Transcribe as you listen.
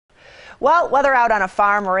Well, whether out on a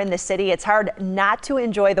farm or in the city, it's hard not to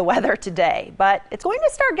enjoy the weather today, but it's going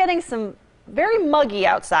to start getting some very muggy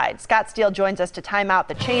outside. Scott Steele joins us to time out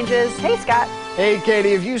the changes. Hey, Scott. Hey,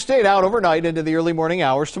 Katie, if you stayed out overnight into the early morning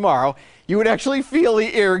hours tomorrow, you would actually feel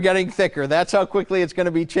the air getting thicker. That's how quickly it's going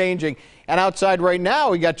to be changing. And outside right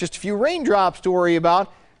now, we got just a few raindrops to worry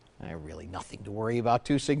about. Really nothing to worry about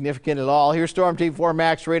too significant at all. Here's Storm Team 4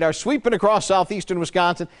 Max radar sweeping across southeastern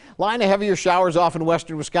Wisconsin. Line of heavier showers off in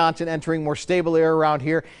western Wisconsin, entering more stable air around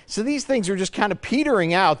here. So these things are just kind of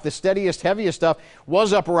petering out. The steadiest, heaviest stuff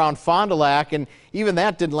was up around Fond du Lac, and even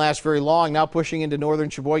that didn't last very long. Now pushing into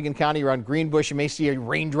northern Sheboygan County around Greenbush. You may see a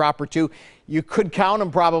raindrop or two. You could count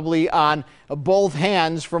them probably on both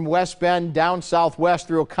hands from West Bend down southwest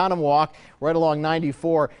through Oconomowoc right along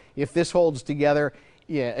 94. If this holds together,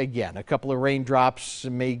 yeah, again, a couple of raindrops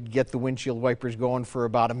may get the windshield wipers going for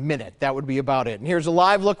about a minute. That would be about it. And here's a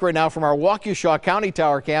live look right now from our Waukesha County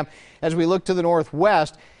Tower Cam as we look to the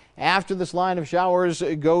northwest. After this line of showers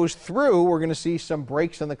goes through, we're going to see some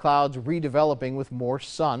breaks in the clouds redeveloping with more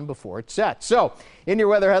sun before it sets. So, in your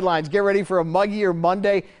weather headlines, get ready for a muggier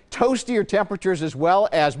Monday, toastier temperatures as well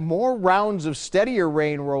as more rounds of steadier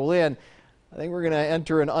rain roll in. I think we're going to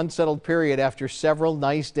enter an unsettled period after several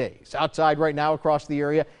nice days. Outside right now across the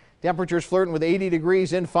area, temperatures flirting with 80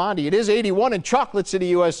 degrees in Fondy. It is 81 in Chocolate City,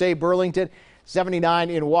 USA, Burlington, 79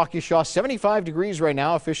 in Waukesha, 75 degrees right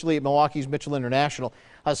now officially at Milwaukee's Mitchell International.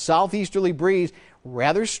 A southeasterly breeze,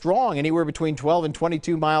 rather strong, anywhere between 12 and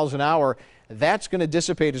 22 miles an hour. That's going to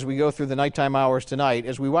dissipate as we go through the nighttime hours tonight.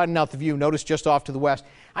 As we widen out the view, notice just off to the west,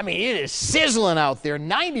 I mean, it is sizzling out there.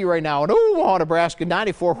 90 right now in Omaha, Nebraska,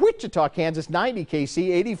 94 Wichita, Kansas, 90 KC,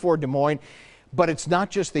 84 Des Moines. But it's not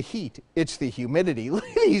just the heat, it's the humidity. Look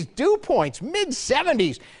at these dew points,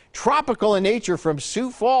 mid-70s. Tropical in nature from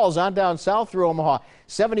Sioux Falls on down south through Omaha.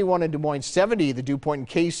 71 in Des Moines, 70 the dew point in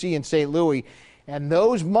KC and St. Louis. And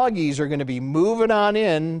those muggies are going to be moving on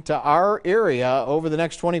in to our area over the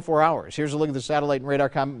next 24 hours. Here's a look at the satellite and radar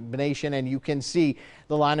combination, and you can see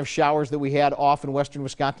the line of showers that we had off in western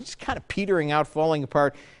Wisconsin. Just kind of petering out, falling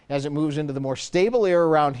apart as it moves into the more stable air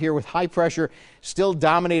around here with high pressure still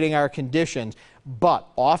dominating our conditions. But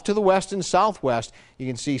off to the west and southwest, you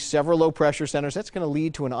can see several low pressure centers. That's going to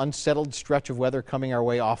lead to an unsettled stretch of weather coming our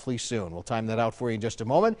way awfully soon. We'll time that out for you in just a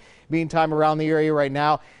moment. Meantime, around the area right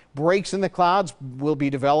now, breaks in the clouds will be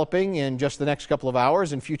developing in just the next couple of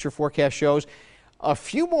hours, and future forecast shows a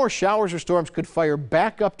few more showers or storms could fire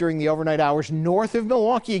back up during the overnight hours north of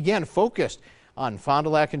Milwaukee, again focused on Fond du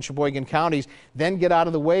Lac and Sheboygan counties, then get out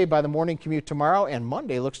of the way by the morning commute tomorrow, and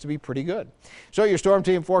Monday looks to be pretty good. So your Storm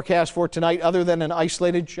Team forecast for tonight, other than an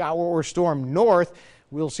isolated shower or storm north,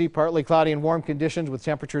 we'll see partly cloudy and warm conditions with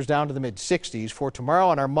temperatures down to the mid-60s. For tomorrow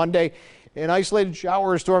on our Monday, an isolated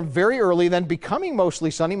shower or storm very early, then becoming mostly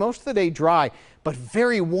sunny, most of the day dry, but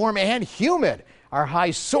very warm and humid. Our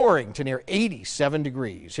highs soaring to near 87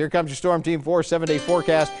 degrees. Here comes your Storm Team 4 7-day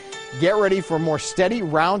forecast. Get ready for more steady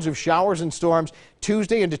rounds of showers and storms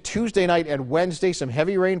Tuesday into Tuesday night and Wednesday. Some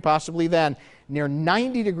heavy rain possibly then. Near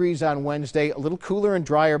 90 degrees on Wednesday, a little cooler and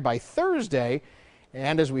drier by Thursday.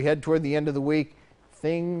 And as we head toward the end of the week,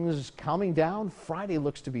 things calming down. Friday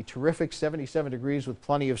looks to be terrific, 77 degrees with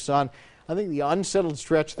plenty of sun. I think the unsettled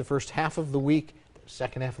stretch the first half of the week, the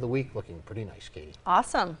second half of the week looking pretty nice, Katie.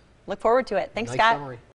 Awesome. Look forward to it. Thanks, Nice Scott. Summary.